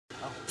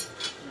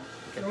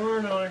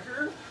door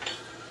knocker.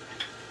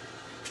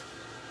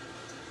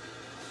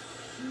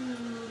 What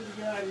do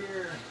we got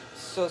here?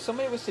 So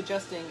somebody was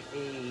suggesting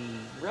a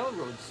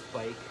railroad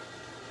spike.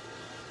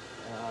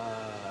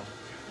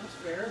 That's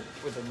fair.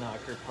 For the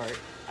knocker part.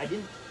 I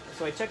didn't.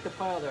 So I checked the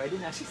pile there. I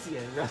didn't actually see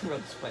a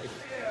railroad spike.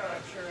 Yeah,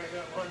 I'm sure I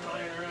got one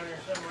lying around here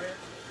somewhere.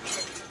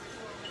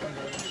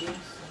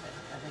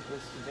 I think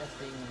was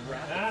suggesting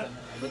that.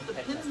 Put the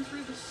pin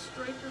through the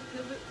striker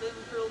pivot, then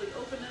drill the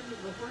open end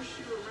of the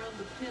horseshoe around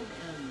the pin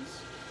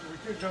ends. We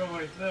could go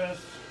like this.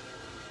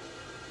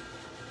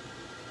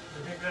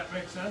 You think that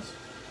makes sense?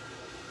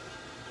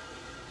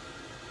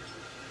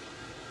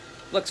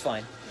 Looks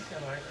fine.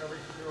 Okay, or we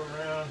could go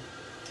around.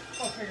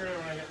 I'll figure it out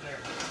when I get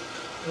there.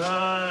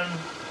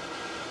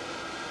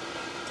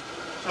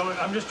 So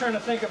I'm just trying to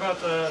think about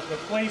the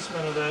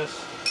placement of this.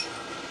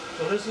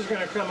 So this is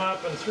going to come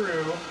up and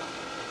through.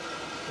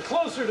 The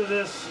closer to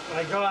this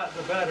I got,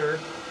 the better.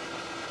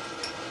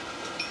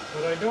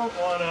 But I don't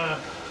want to,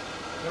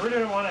 I really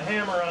don't want to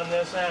hammer on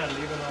this end,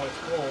 even though it's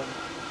cold.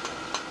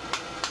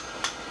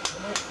 I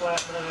might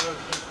flatten it out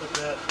just a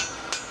bit.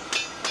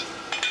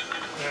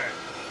 Alright,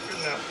 good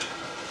enough.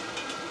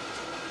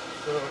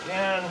 So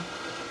again,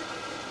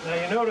 now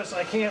you notice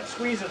I can't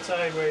squeeze it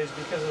sideways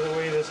because of the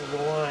way this is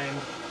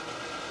aligned.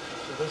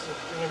 So this is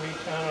going to be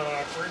kind of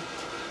awkward.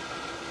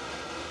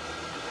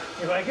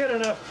 If I get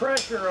enough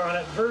pressure on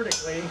it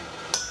vertically,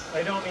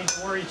 I don't need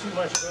to worry too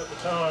much about the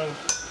tongue.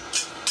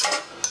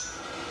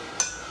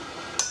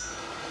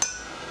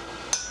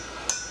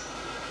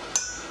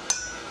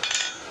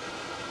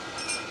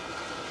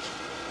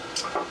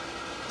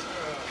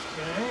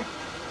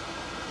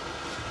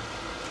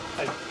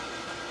 Okay.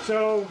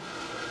 So,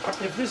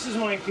 if this is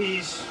my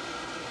piece,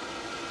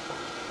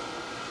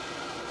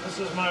 this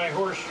is my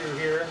horseshoe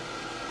here,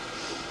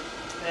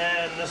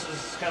 and this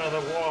is kind of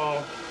the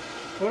wall.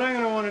 What I'm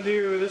going to want to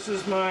do, this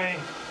is my, I'm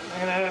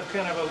going to have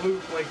kind of a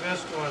loop like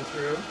this going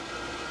through.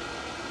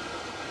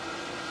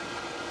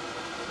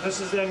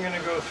 This is then going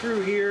to go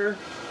through here,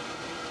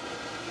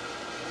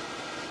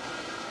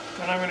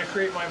 and I'm going to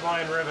create my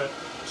blind rivet.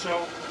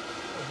 So,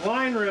 the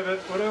blind rivet,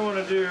 what I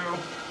want to do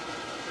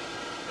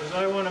is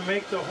I want to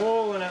make the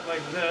hole in it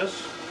like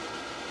this.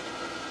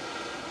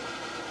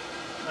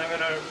 I'm going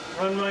to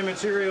run my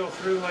material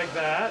through like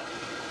that,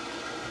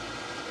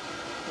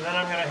 and then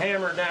I'm going to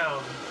hammer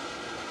down.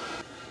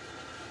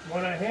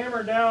 When I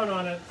hammer down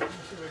on it, let's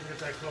see if we can get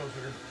that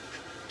closer.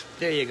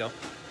 There you go.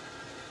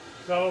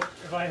 So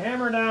if I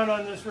hammer down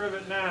on this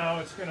rivet now,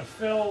 it's going to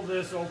fill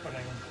this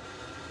opening.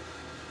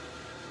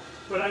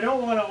 But I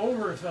don't want to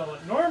overfill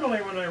it.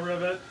 Normally when I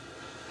rivet,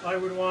 I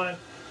would want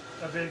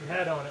a big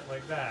head on it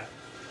like that.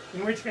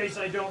 In which case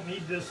I don't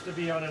need this to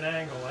be on an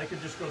angle. I could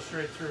just go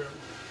straight through.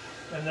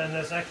 And then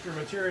this extra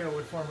material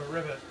would form a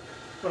rivet.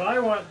 But I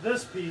want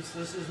this piece,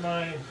 this is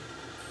my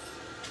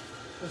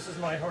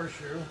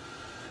horseshoe.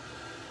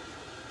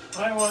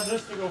 I want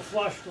this to go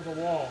flush to the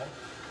wall.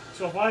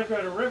 So if I've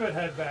got a rivet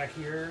head back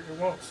here, it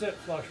won't sit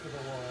flush to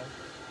the wall.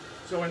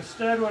 So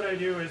instead what I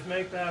do is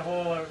make that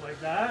hole out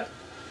like that.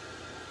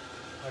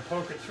 I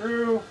poke it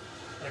through,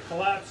 I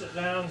collapse it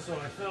down so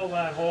I fill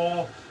that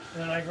hole,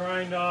 and then I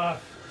grind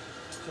off,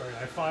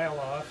 I file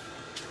off,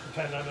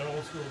 pretend I'm an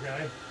old school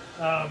guy,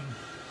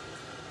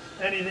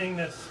 anything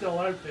that's still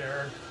out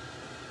there,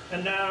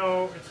 and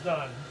now it's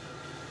done.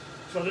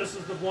 So this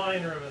is the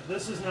blind rivet.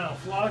 This is now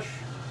flush,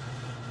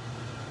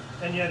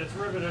 and yet it's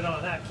riveted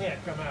on. That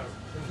can't come out.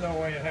 There's no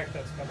way in heck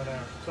that's coming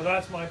out. So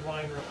that's my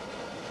blind rivet.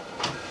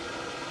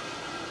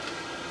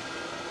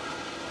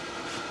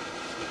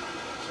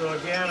 So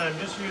again, I'm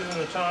just using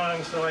the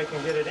tongs so I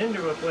can get it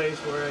into a place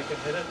where I can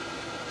hit it.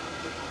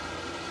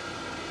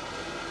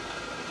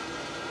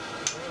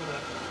 I'm going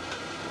to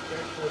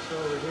stretch this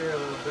over here a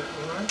little bit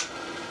more.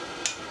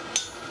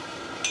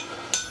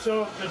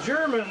 So the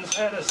Germans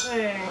had a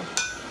saying,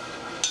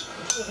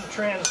 which doesn't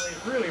translate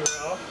really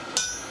well,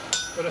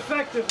 but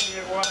effectively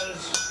it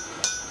was,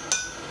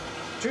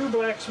 two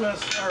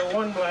blacksmiths are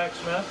one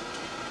blacksmith,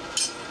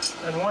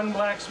 and one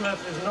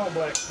blacksmith is no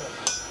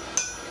blacksmith.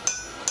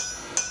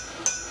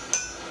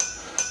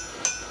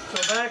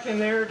 So back in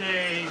their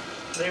day,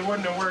 they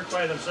wouldn't have worked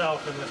by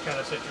themselves in this kind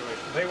of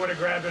situation. They would have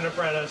grabbed an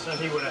apprentice and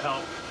he would have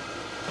helped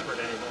for it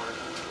anymore.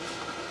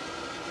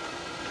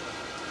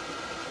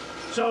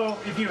 So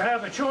if you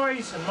have a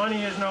choice and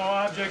money is no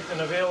object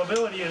and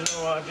availability is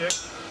no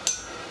object,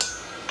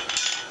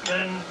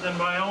 then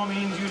by all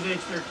means use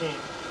H13.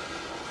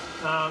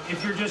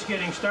 If you're just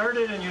getting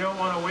started and you don't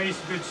want to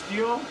waste good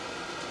steel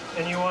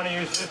and you want to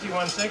use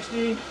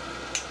 5160,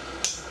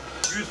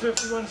 use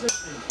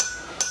 5160.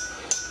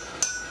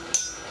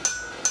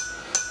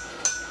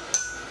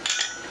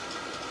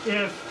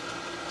 If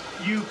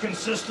you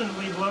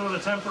consistently blow the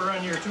temper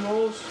on your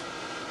tools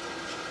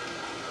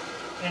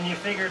and you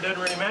figure it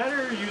doesn't really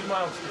matter, use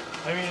mild steel.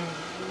 I mean,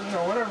 you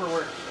know, whatever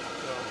works.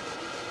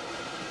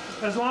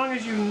 So, as long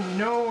as you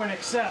know and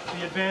accept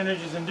the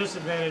advantages and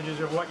disadvantages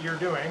of what you're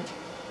doing,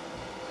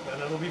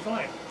 then it'll be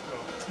fine.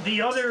 So,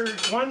 the other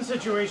one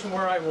situation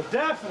where I will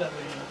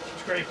definitely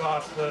scrape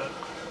off the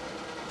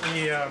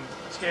the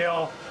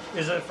scale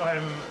is if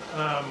I'm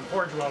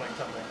forge welding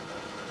something.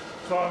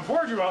 So I'm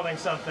forge welding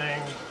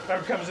something,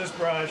 out comes this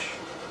brush,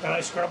 and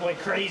I scrub like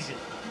crazy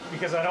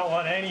because I don't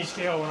want any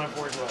scale when I'm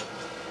forge welding.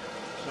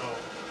 So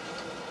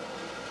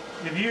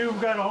if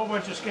you've got a whole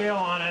bunch of scale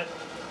on it,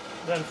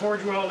 then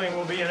forge welding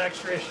will be an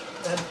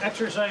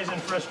exercise in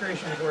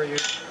frustration for you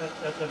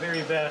at the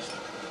very best.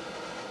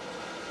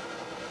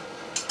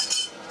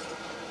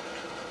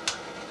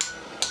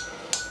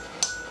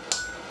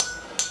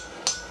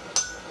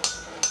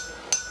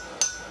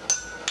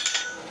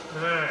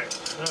 Alright,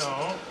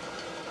 so,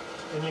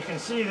 and you can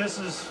see this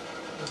is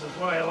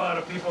why a lot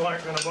of people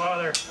aren't going to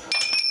bother,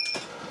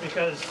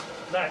 because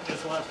that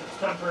just lost its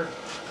temper.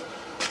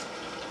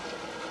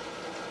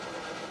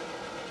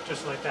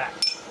 Just like that.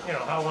 You know,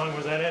 how long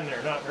was that in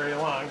there? Not very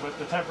long, but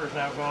the temper's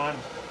now gone.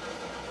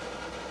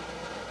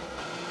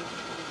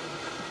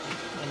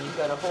 And you've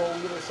got a hole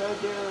either side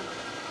there?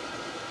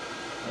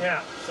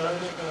 Yeah, so I'm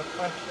just going to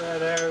punch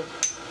that out.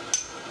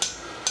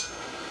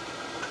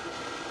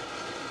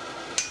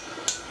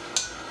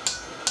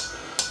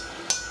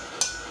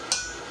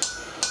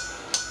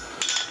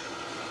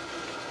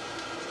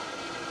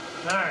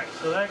 Alright,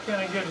 so that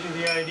kind of gives you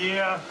the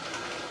idea.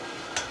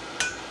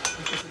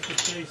 If you could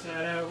chase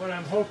that out. What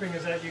I'm hoping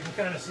is that you can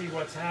kind of see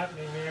what's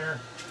happening there.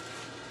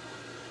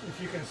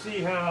 If you can see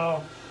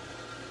how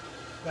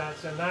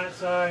that's in that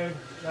side,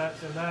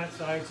 that's in that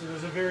side. So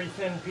there's a very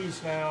thin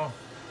piece now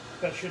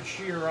that should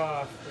shear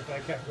off if I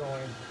kept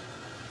going.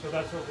 So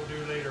that's what we'll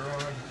do later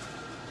on.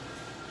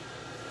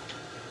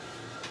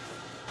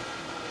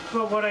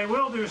 But what I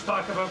will do is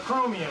talk about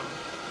chromium.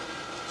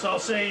 So I'll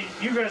say,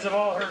 you guys have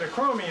all heard of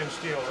chromium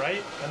steel,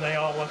 right? And they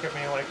all look at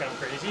me like I'm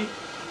crazy.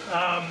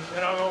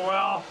 And I'll go,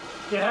 well,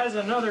 it has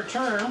another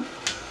term,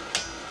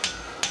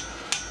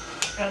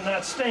 and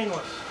that's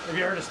stainless. Have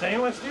you heard of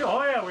stainless steel?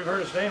 Oh yeah, we've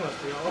heard of stainless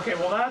steel. Okay,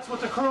 well that's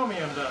what the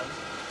chromium does.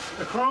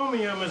 The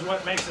chromium is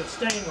what makes it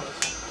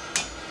stainless.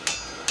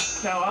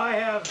 Now I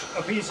have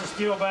a piece of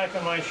steel back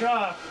in my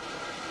shop,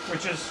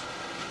 which is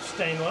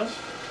stainless,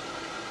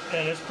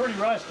 and it's pretty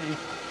rusty.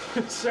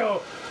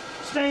 So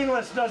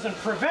stainless doesn't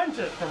prevent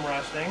it from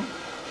rusting,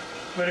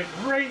 but it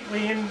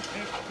greatly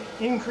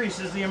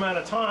increases the amount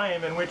of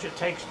time in which it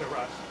takes to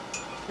rust.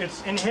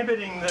 It's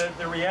inhibiting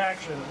the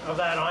reaction of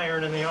that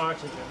iron and the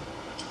oxygen.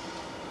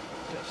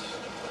 Yes.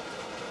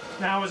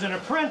 Now as an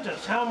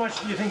apprentice, how much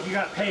do you think you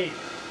got paid?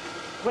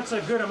 What's a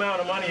good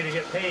amount of money to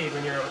get paid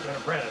when you're an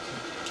apprentice?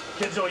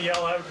 Kids will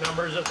yell out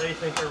numbers that they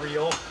think are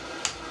real.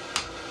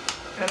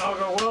 And I'll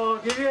go, well,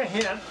 I'll give you a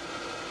hint.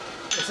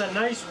 It's a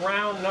nice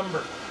round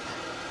number.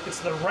 It's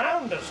the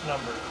roundest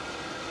number.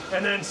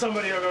 And then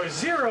somebody will go,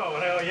 0.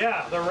 And I go,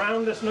 yeah, the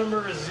roundest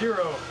number is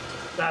 0.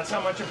 That's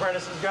how much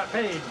apprentices got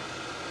paid.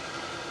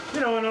 You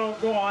know, and I'll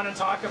go on and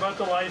talk about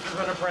the life of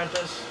an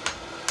apprentice.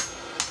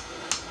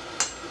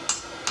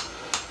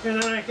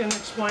 And then I can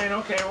explain,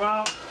 okay,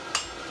 well,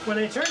 when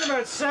they turned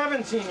about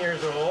 17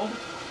 years old,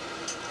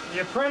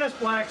 the apprentice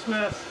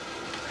blacksmith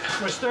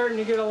was starting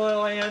to get a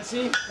little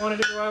antsy,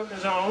 wanted to go out on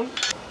his own.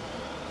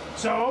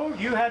 So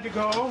you had to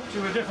go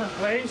to a different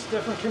place,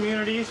 different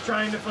communities,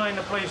 trying to find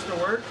a place to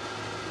work.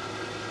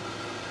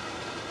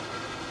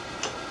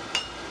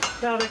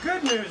 Now the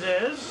good news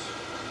is,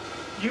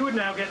 you would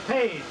now get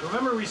paid.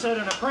 Remember we said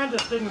an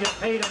apprentice didn't get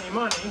paid any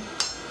money.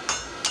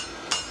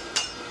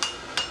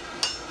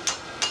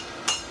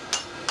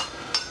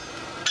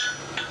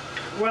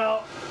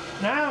 Well,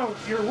 now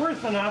you're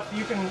worth enough,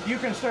 you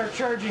can start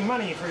charging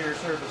money for your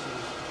services.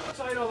 The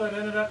title that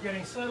ended up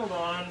getting settled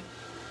on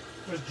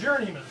was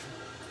journeyman.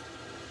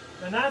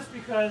 And that's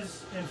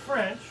because in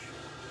French,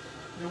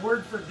 the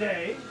word for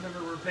day,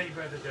 remember we're paid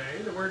by the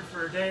day, the word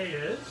for day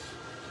is,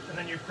 and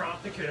then you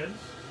prompt the kids,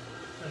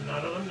 and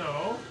none of them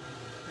know,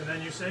 and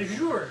then you say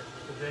jour.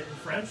 In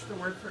French, the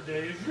word for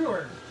day is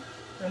jour.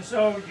 And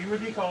so you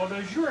would be called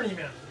a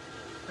journeyman.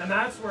 And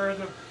that's where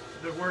the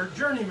word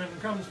journeyman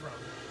comes from,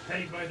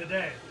 paid by the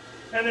day.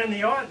 And then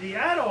the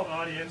adult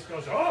audience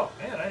goes, oh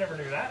man, I never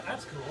knew that,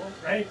 that's cool,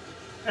 right?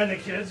 And the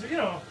kids, you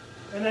know,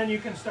 and then you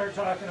can start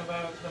talking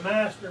about the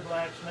master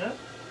blacksmith.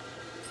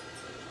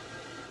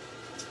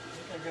 I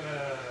think I'm going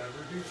to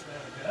reduce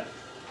that a bit.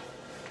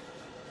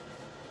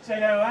 Say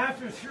now,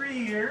 after 3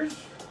 years,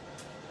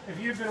 if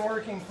you've been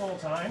working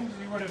full-time,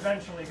 you would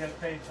eventually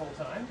get paid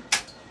full-time.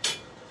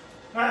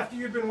 After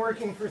you've been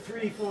working for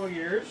 3 full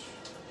years,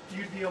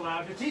 you'd be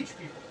allowed to teach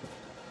people.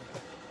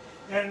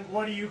 And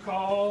what do you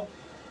call,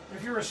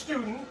 if you're a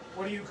student,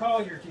 what do you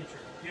call your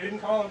teacher? You didn't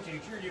call him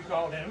teacher, you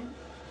called him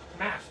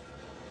master.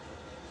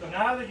 So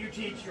now that you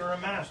teach, you're a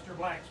master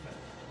blacksmith.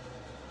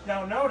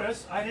 Now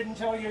notice, I didn't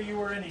tell you you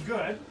were any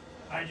good.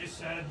 I just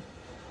said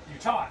you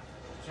taught.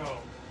 So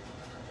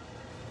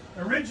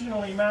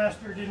originally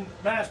master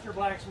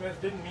blacksmith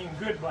didn't mean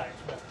good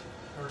blacksmith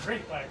or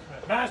great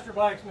blacksmith. Master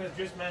blacksmith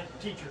just meant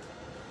teacher.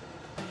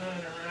 And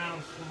then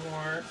around some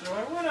more. So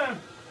I want to,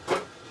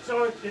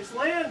 so it's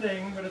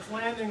landing, but it's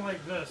landing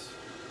like this.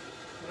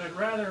 But I'd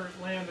rather it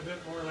land a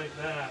bit more like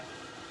that.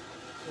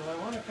 So I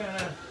want to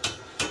kind of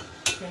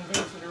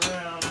convince it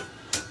around.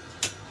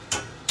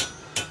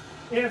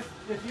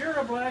 If you're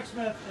a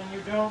blacksmith and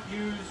you don't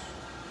use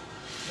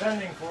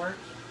bending forks,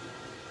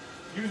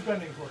 use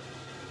bending forks.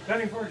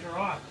 Bending forks are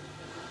off,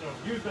 so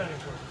use bending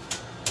forks.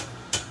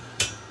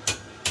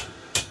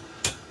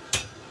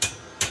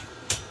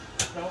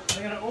 So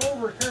I'm going to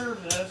over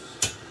curve this,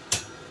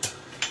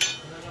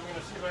 and then I'm going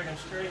to see if I can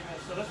straighten it.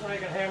 So this way I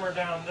can hammer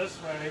down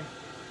this way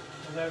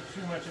without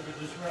too much of a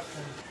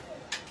disruption.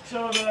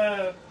 So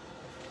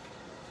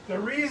the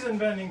reason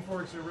bending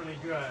forks are really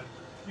good,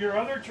 your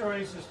other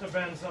choice is to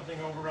bend something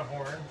over a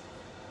horn,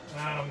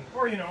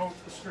 or you know,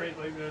 straight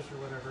like this or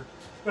whatever.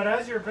 But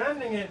as you're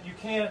bending it, you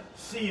can't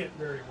see it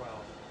very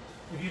well.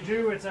 If you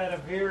do, it's at a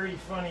very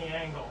funny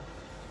angle.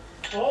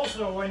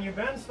 Also, when you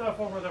bend stuff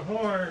over the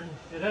horn,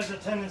 it has a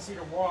tendency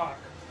to walk.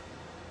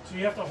 So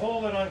you have to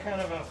hold it on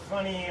kind of a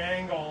funny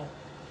angle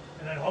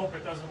and then hope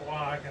it doesn't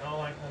walk and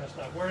all that kind of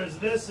stuff. Whereas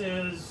this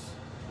is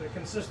the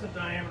consistent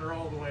diameter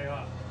all the way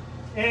up.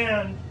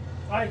 And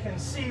I can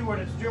see what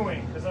it's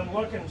doing because I'm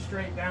looking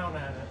straight down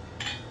at it.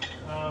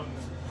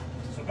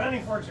 So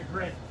bending forks are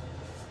great.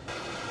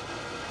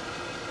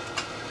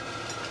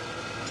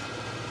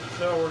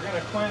 So we're going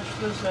to quench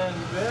this end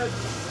a bit.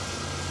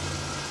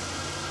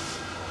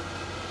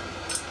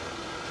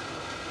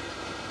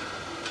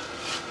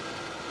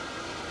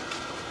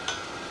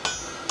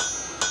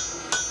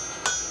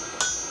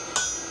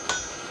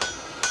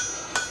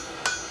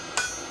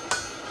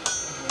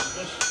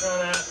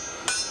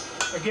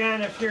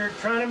 Again, if you're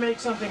trying to make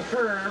something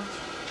curved,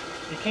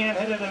 you can't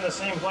hit it in the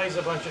same place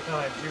a bunch of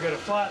times. You get a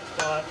flat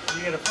spot.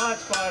 You get a flat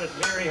spot, it's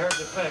very hard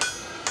to fix.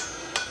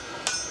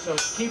 So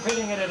keep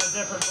hitting it at a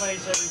different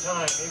place every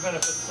time, even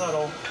if it's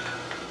subtle.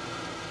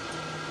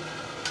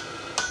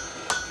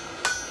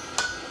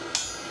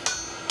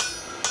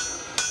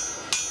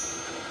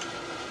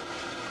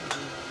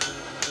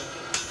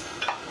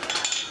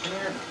 Come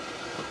here.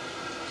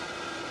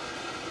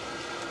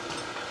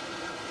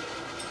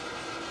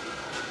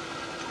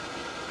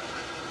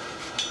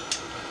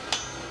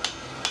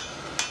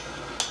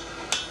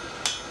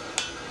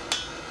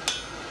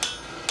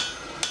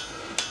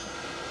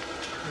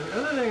 The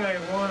other thing I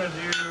want to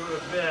do a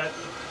bit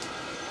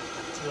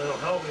that'll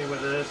help me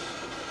with this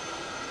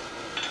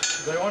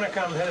is I want to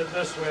come hit it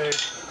this way.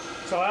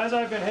 So as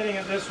I've been hitting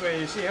it this way,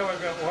 you see how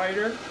I've got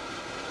wider?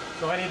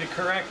 So I need to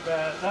correct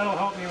that. That'll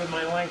help me with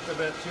my length a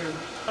bit too.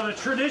 Now, the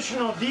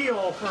traditional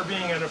deal for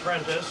being an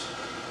apprentice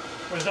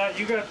was that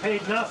you got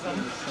paid nothing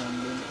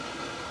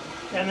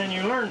and then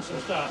you learned some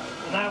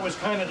stuff. And that was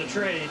kind of the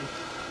trade.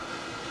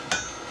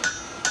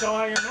 So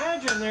I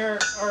imagine there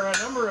are a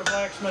number of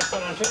blacksmiths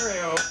in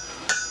Ontario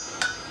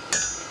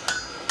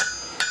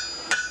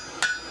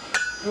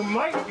who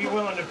might be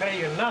willing to pay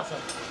you nothing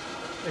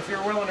if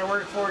you're willing to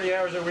work 40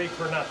 hours a week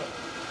for nothing.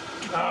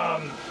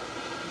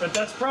 But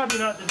that's probably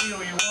not the deal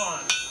you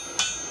want.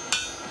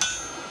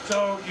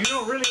 So you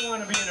don't really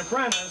want to be an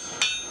apprentice,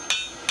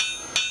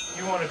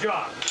 you want a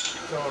job.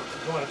 So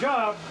if you want a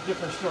job,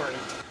 different story.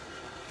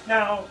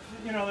 Now,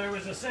 you know, there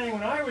was a saying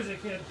when I was a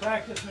kid,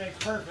 practice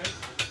makes perfect.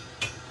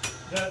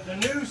 The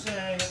new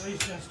saying, at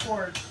least in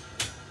sports,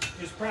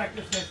 is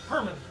practice makes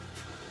permanent.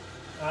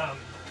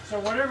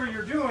 So whatever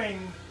you're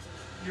doing,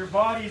 your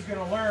body's going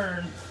to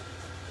learn,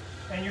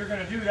 and you're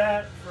going to do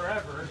that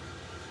forever.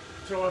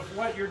 So if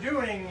what you're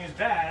doing is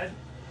bad,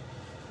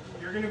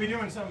 you're going to be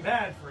doing something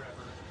bad forever.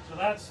 So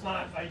that's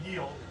not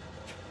ideal.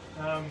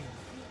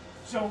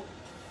 So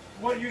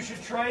what you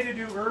should try to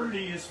do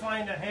early is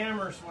find a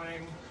hammer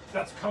swing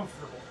that's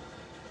comfortable.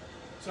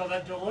 So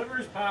that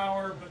delivers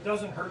power but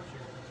doesn't hurt you.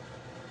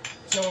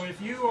 So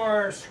if you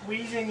are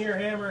squeezing your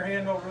hammer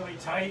handle really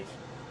tight,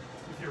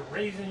 if you're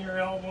raising your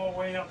elbow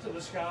way up to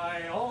the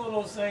sky, all of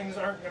those things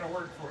aren't going to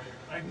work for you.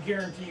 I can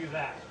guarantee you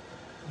that.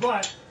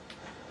 But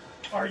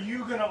are you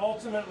going to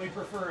ultimately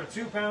prefer a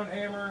 2-pound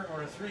hammer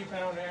or a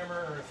 3-pound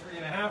hammer or a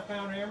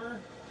 3.5-pound hammer?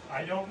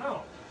 I don't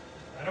know.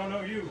 I don't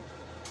know you.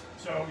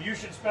 So you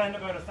should spend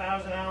about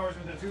 1,000 hours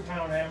with a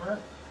 2-pound hammer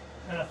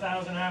and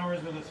 1,000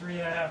 hours with a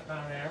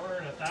 3.5-pound hammer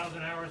and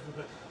 1,000 hours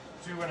with a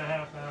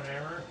 2.5-pound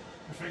hammer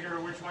and figure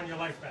out which one you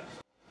like best.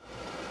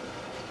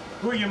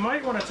 Who you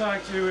might want to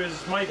talk to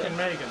is Mike and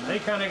Megan. They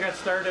kind of got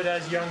started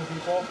as young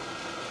people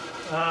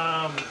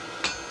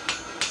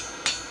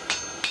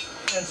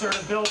and sort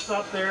of built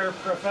up their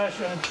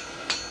profession.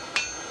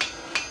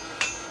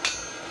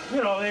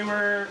 You know, they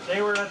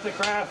were at the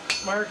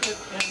craft market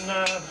in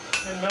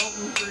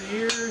Milton for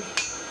years,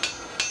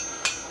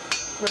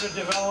 sort of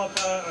develop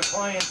a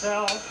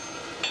clientele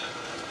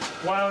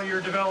while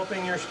you're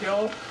developing your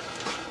skill.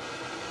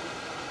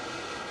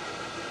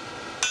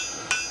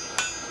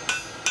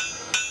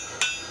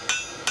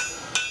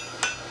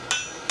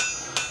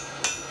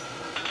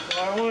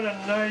 I want a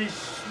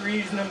nice,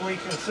 reasonably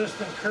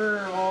consistent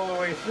curve all the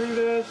way through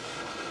this.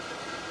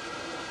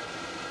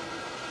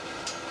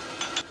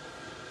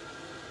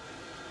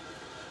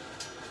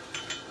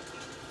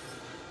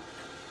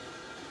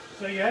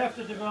 So you have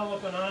to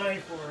develop an eye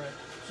for it.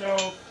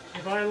 So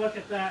if I look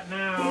at that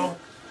now,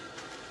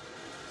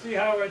 see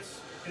how it's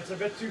a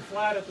bit too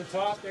flat at the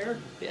top there?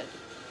 Yeah.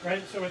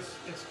 Right, so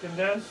it's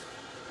condensed.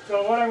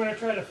 So what I'm going to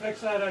try to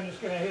fix that, I'm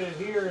just going to hit it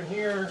here and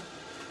here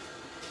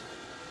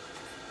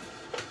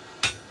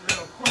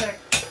real quick.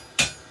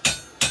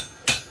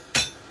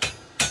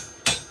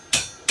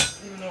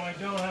 Even though I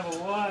don't have a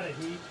lot of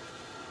heat.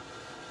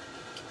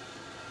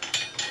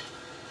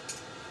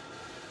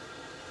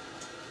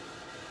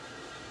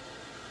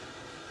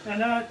 And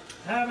not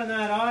having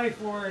that eye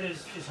for it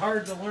is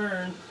hard to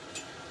learn,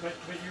 but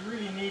you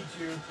really need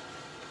to.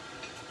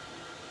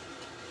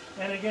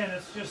 And again,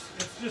 it's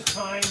just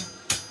time.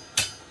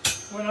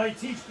 When I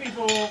teach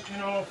people, you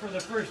know, for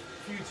the first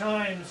few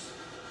times,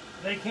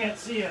 they can't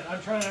see it.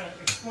 I'm trying to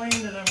explain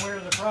to them where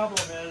the problem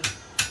is,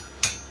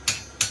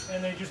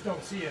 and they just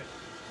don't see it.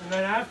 And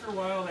then after a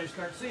while, they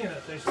start seeing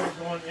it. They start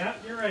going, yeah,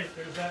 you're right,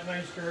 there's that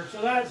nice curve.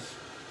 So that's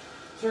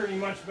certainly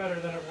much better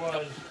than it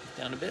was.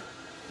 Down a bit.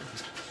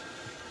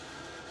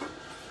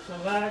 So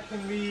that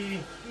can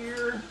be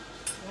here.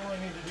 All I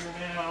need to do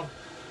now.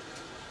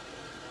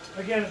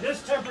 Again, at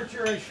this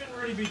temperature, I shouldn't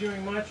really be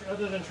doing much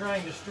other than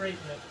trying to straighten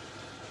it.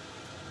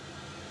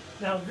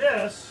 Now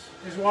this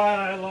is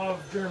why I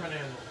love German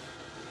anvils.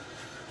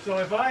 So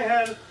if I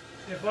had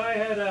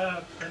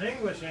an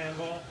English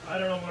anvil, I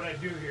don't know what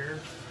I'd do here.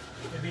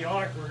 It'd be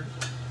awkward.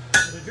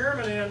 With a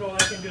German anvil, I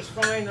can just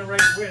find the right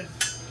width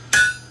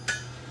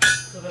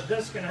so that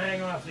this can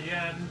hang off the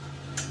end,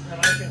 and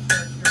I can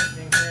start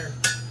straightening here.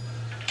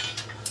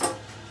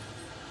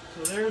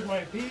 So there's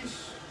my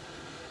piece.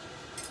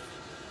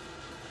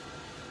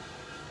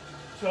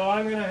 So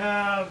I'm going to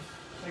have,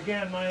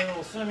 again, my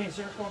little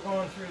semicircle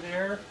going through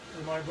there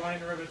with my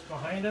blind rivets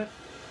behind it.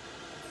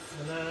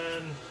 And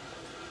then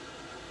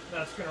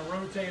that's going to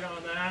rotate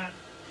on that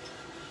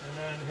and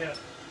then hit.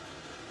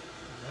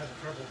 I'm having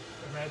trouble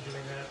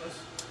imagining that.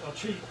 I'll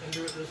cheat and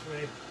do it this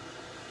way.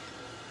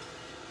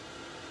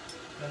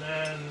 And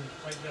then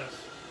like this.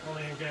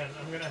 Only again,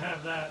 I'm going to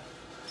have that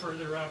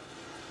further up.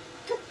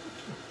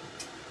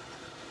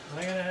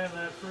 I'm going to have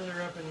that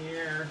further up in the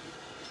air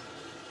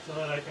so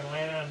that I can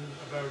land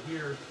about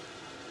here,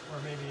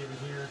 or maybe even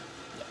here.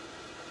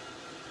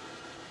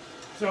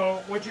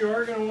 So what you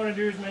are going to want to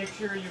do is make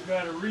sure you've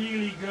got a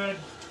really good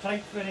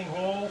tight fitting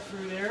hole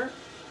through there.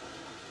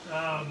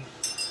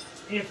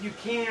 If you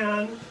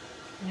can,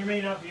 and you may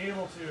not be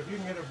able to, if you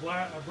can get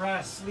a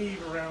brass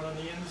sleeve around on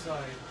the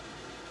inside.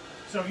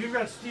 So if you've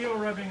got steel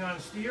rubbing on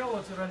steel,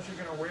 it's eventually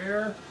going to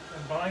wear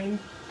and bind.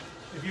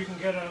 If you can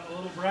get a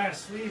little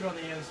brass sleeve on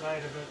the inside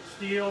of it,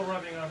 steel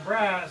rubbing on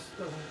brass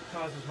doesn't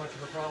cause as much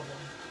of a problem.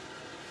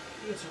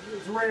 It's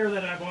rare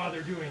that I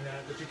bother doing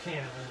that, but you can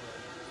anyway.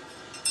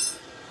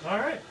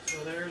 Alright,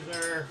 so there's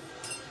our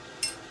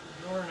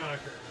door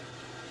knocker.